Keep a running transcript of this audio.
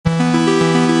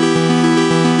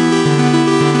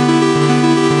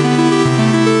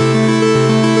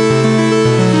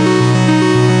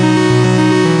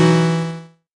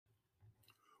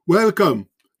Welcome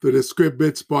to the Script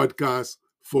Bits podcast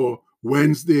for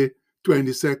Wednesday,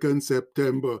 22nd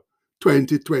September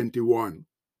 2021.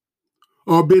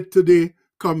 Our bit today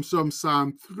comes from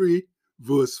Psalm 3,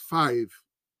 verse 5.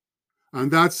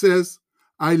 And that says,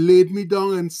 I laid me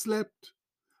down and slept.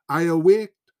 I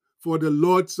awaked, for the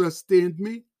Lord sustained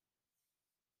me.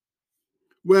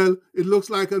 Well, it looks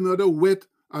like another wet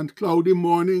and cloudy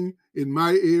morning in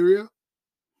my area,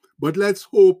 but let's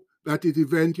hope that it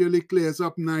eventually clears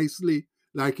up nicely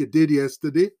like it did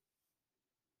yesterday.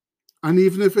 And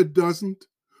even if it doesn't,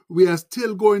 we are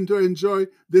still going to enjoy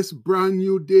this brand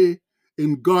new day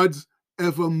in God's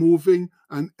ever-moving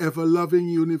and ever-loving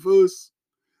universe,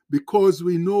 because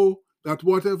we know that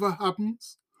whatever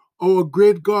happens, our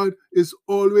great God is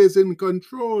always in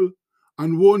control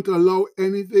and won't allow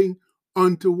anything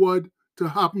untoward to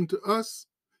happen to us,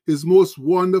 his most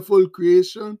wonderful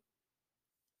creation.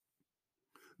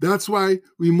 That's why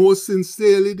we most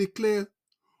sincerely declare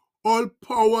all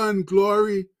power and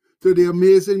glory to the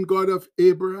amazing God of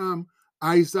Abraham,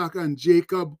 Isaac, and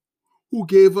Jacob, who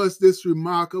gave us this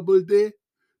remarkable day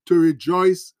to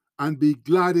rejoice and be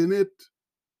glad in it.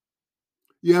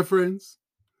 Yeah, friends,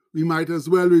 we might as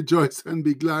well rejoice and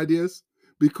be glad, yes,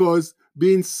 because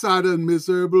being sad and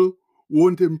miserable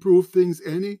won't improve things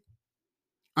any.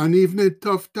 And even in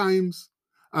tough times,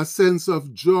 a sense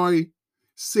of joy,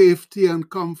 safety, and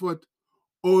comfort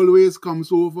always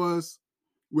comes over us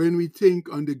when we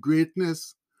think on the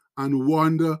greatness and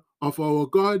wonder of our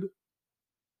God.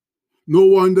 No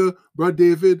wonder Brother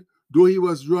David, though he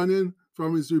was running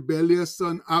from his rebellious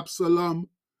son Absalom,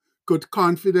 could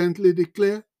confidently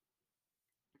declare,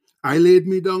 I laid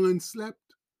me down and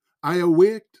slept. I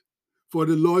awaked, for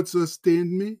the Lord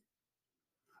sustained me.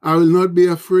 I will not be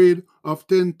afraid of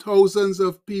 10,000s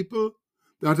of people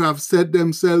that have set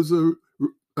themselves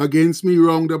against me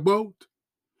round about.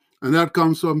 And that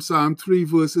comes from Psalm 3,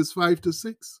 verses 5 to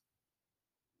 6.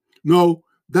 Now,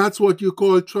 that's what you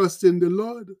call trust in the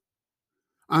Lord.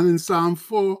 And in Psalm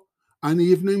 4, an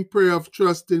evening prayer of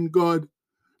trust in God,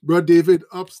 Brother David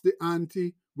ups the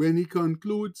ante when he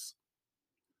concludes,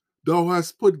 Thou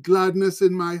hast put gladness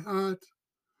in my heart,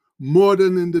 more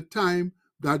than in the time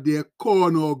that their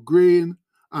corn or grain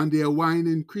and their wine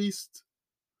increased.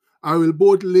 I will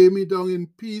both lay me down in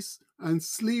peace and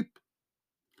sleep.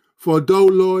 For thou,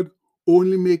 Lord,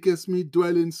 only makest me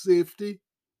dwell in safety.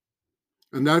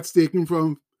 And that's taken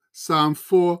from Psalm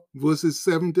 4, verses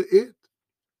 7 to 8.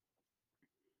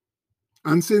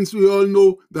 And since we all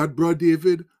know that Brother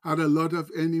David had a lot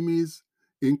of enemies,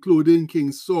 including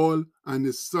King Saul and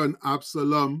his son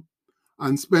Absalom,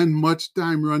 and spent much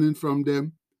time running from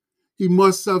them, he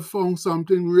must have found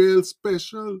something real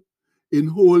special in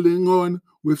holding on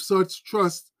with such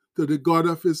trust to the God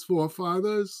of his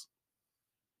forefathers.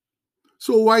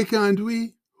 So why can't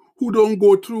we, who don't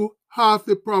go through half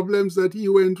the problems that he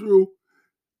went through,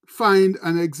 find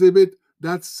and exhibit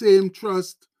that same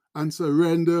trust and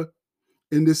surrender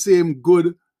in the same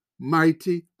good,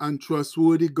 mighty, and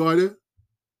trustworthy God?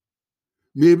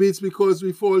 Maybe it's because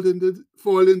we fall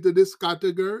into this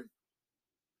category.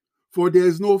 For there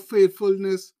is no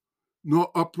faithfulness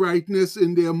nor uprightness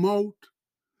in their mouth.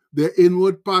 Their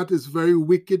inward part is very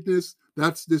wickedness,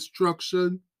 that's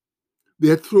destruction.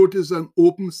 Their throat is an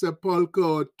open sepulchre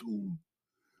or tomb.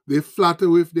 They flatter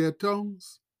with their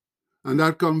tongues. And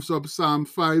that comes from Psalm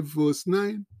 5, verse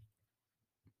 9.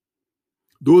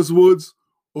 Those words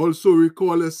also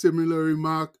recall a similar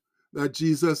remark that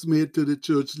Jesus made to the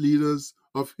church leaders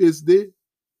of his day.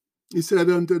 He said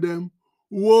unto them,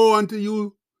 Woe unto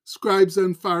you, scribes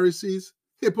and Pharisees,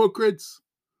 hypocrites!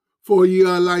 For ye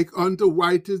are like unto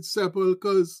whited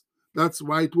sepulchres, that's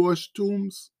whitewashed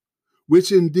tombs,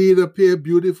 which indeed appear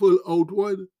beautiful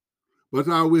outward, but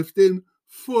are within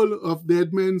full of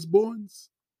dead men's bones.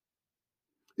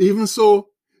 Even so,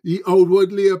 ye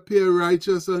outwardly appear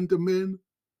righteous unto men,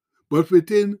 but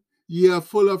within ye are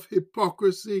full of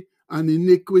hypocrisy and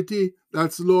iniquity,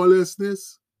 that's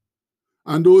lawlessness.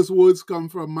 And those words come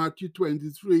from Matthew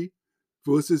 23,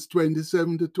 verses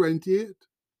 27 to 28.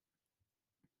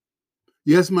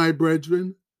 Yes, my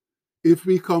brethren, if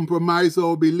we compromise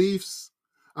our beliefs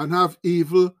and have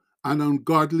evil and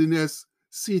ungodliness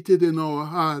seated in our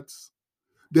hearts,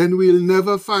 then we'll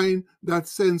never find that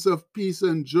sense of peace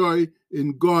and joy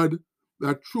in God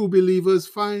that true believers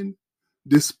find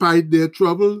despite their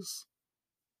troubles.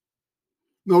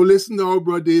 Now listen to how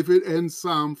Brother David ends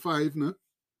Psalm 5. Now.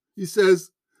 He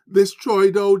says, Destroy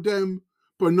thou them,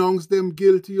 pronounce them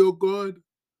guilty, O God.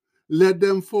 Let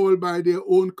them fall by their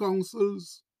own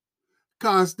counsels.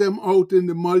 Cast them out in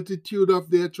the multitude of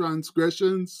their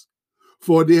transgressions,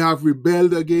 for they have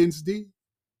rebelled against thee.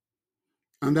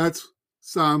 And that's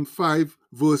Psalm 5,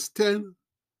 verse 10.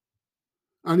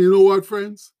 And you know what,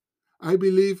 friends? I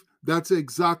believe that's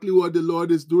exactly what the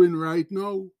Lord is doing right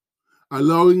now,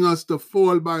 allowing us to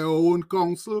fall by our own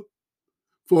counsel,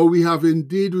 for we have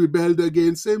indeed rebelled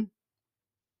against him.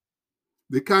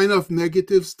 The kind of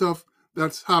negative stuff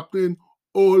that's happening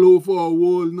all over our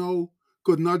world now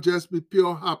could not just be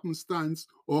pure happenstance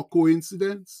or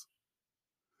coincidence.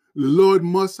 The Lord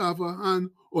must have a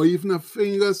hand or even a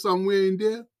finger somewhere in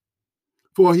there,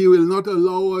 for he will not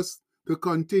allow us to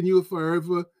continue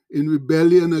forever in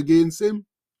rebellion against him.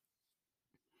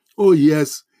 Oh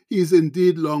yes, he is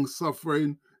indeed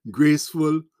long-suffering,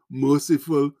 graceful,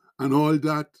 merciful, and all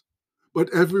that.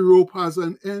 But every rope has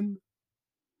an end.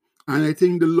 And I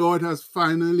think the Lord has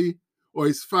finally, or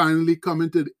is finally coming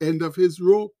to the end of his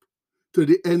rope, to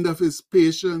the end of his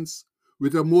patience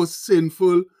with a most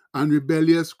sinful and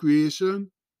rebellious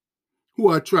creation, who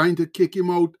are trying to kick him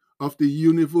out of the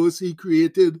universe he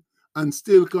created and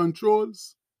still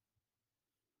controls.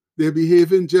 They're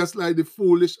behaving just like the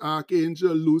foolish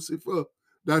archangel Lucifer,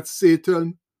 that's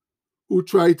Satan, who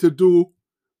tried to do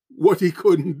what he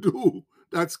couldn't do.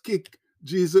 That's kick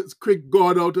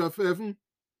God out of heaven.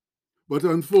 But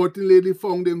unfortunately, they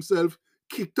found themselves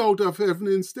kicked out of heaven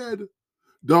instead,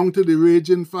 down to the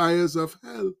raging fires of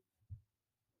hell.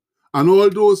 And all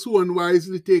those who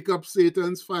unwisely take up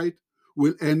Satan's fight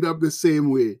will end up the same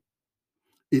way,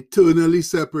 eternally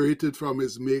separated from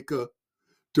his maker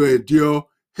to endure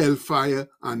hellfire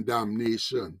and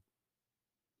damnation.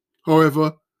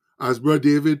 However, as Brother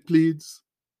David pleads,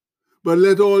 but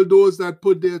let all those that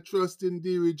put their trust in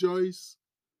thee rejoice.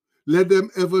 Let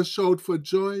them ever shout for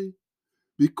joy,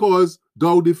 because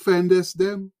thou defendest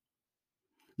them.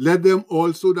 Let them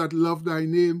also that love thy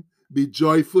name be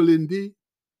joyful in thee.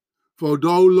 For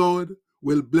thou, Lord,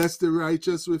 will bless the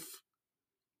righteous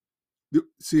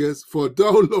for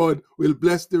thou, Lord, will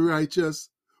bless the righteous.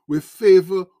 With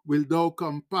favor will thou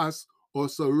compass or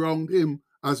surround him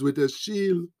as with a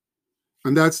shield.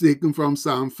 And that's taken from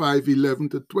Psalm 5, 11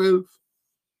 to 12.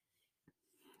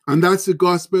 And that's the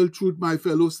gospel truth, my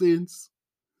fellow saints.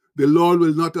 The Lord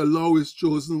will not allow his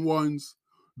chosen ones,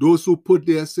 those who put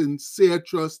their sincere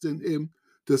trust in him,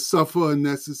 to suffer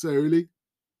unnecessarily.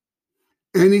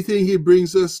 Anything he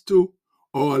brings us to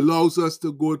or allows us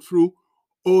to go through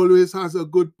always has a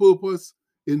good purpose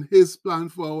in his plan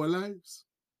for our lives.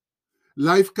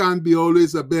 Life can't be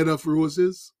always a bed of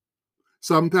roses.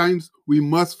 Sometimes we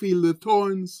must feel the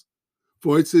thorns,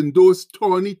 for it's in those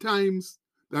thorny times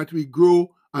that we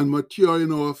grow and mature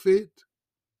in our faith.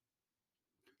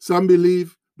 Some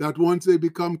believe that once they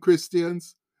become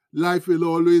Christians, life will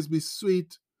always be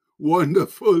sweet,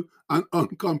 wonderful, and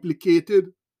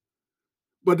uncomplicated.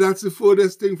 But that's the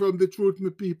furthest thing from the truth,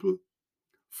 my people.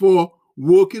 For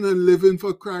working and living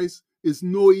for Christ is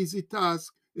no easy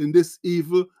task in this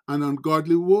evil and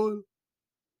ungodly world.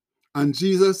 And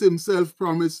Jesus himself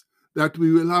promised that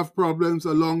we will have problems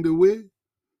along the way.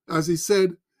 As he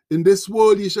said, in this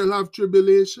world ye shall have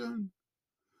tribulation,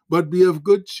 but be of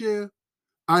good cheer.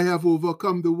 I have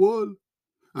overcome the world.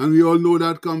 And we all know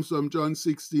that comes from John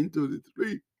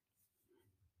 16:33.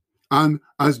 And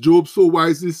as Job so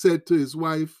wisely said to his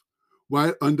wife,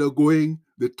 while undergoing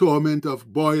the torment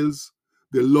of boils,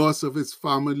 the loss of his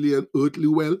family and earthly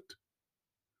wealth,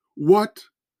 what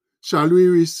shall we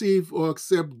receive or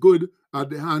accept good at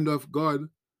the hand of God?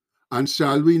 And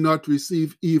shall we not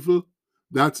receive evil?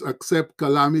 That's accept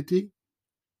calamity.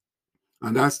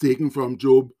 And that's taken from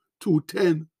Job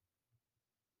 2:10.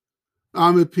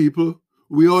 Army people,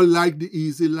 we all like the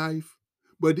easy life,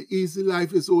 but the easy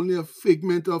life is only a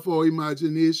figment of our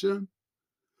imagination.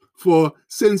 For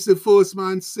since the first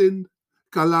man sinned,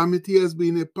 calamity has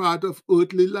been a part of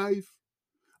earthly life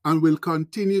and will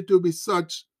continue to be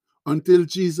such until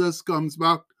Jesus comes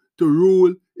back to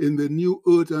rule in the new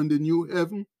earth and the new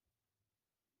heaven.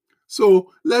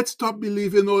 So let's stop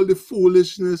believing all the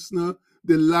foolishness,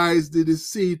 the lies, the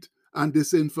deceit, and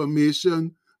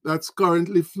disinformation that's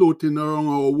currently floating around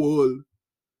our world,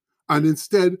 and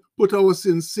instead put our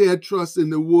sincere trust in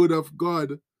the word of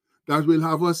God that will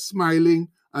have us smiling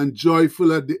and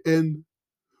joyful at the end,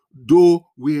 though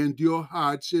we endure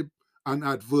hardship and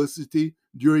adversity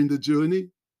during the journey.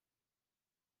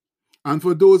 And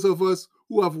for those of us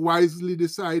who have wisely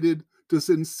decided to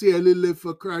sincerely live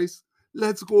for Christ,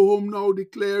 let's go home now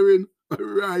declaring,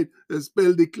 right, let's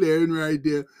spell declaring right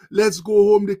there. Let's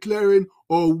go home declaring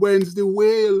our Wednesday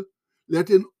wail,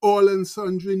 letting all and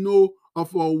sundry know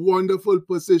of our wonderful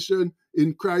position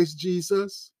in Christ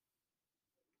Jesus.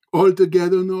 All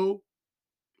together now.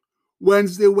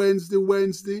 Wednesday, Wednesday,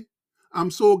 Wednesday.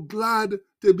 I'm so glad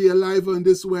to be alive on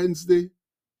this Wednesday.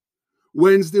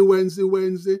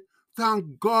 Wednesday.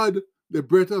 Thank God the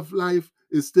breath of life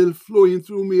is still flowing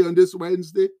through me on this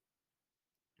Wednesday.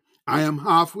 I am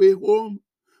halfway home.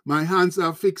 My hands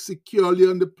are fixed securely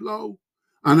on the plow,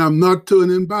 and I'm not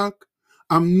turning back.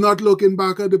 I'm not looking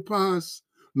back at the past,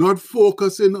 not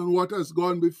focusing on what has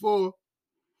gone before,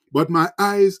 but my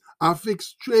eyes are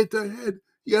fixed straight ahead.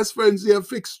 Yes, friends, they are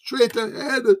fixed straight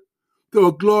ahead to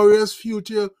a glorious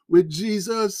future with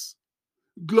Jesus.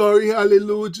 Glory,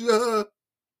 hallelujah.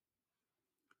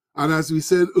 And as we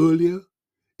said earlier,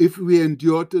 if we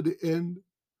endure to the end,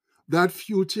 that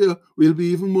future will be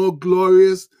even more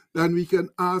glorious than we can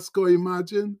ask or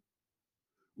imagine.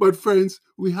 But friends,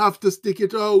 we have to stick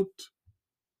it out.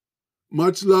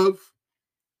 Much love.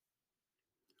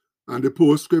 And the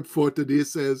postscript for today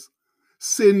says,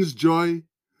 sin's joy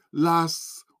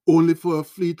lasts only for a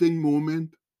fleeting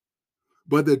moment,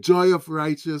 but the joy of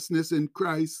righteousness in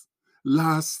Christ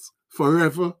lasts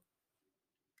forever.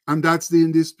 And that's the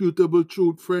indisputable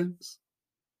truth, friends.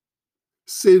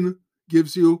 Sin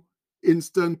gives you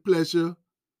instant pleasure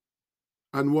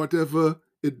and whatever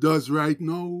it does right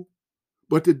now,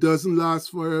 but it doesn't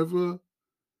last forever.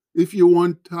 If you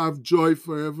want to have joy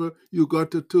forever, you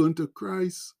got to turn to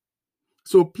Christ.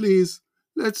 So please,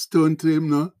 let's turn to him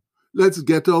now. Let's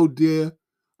get out there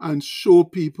and show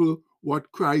people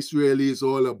what Christ really is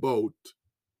all about.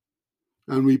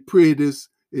 And we pray this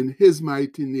in his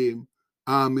mighty name.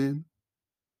 Amen.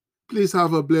 Please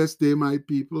have a blessed day, my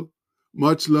people.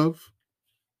 Much love.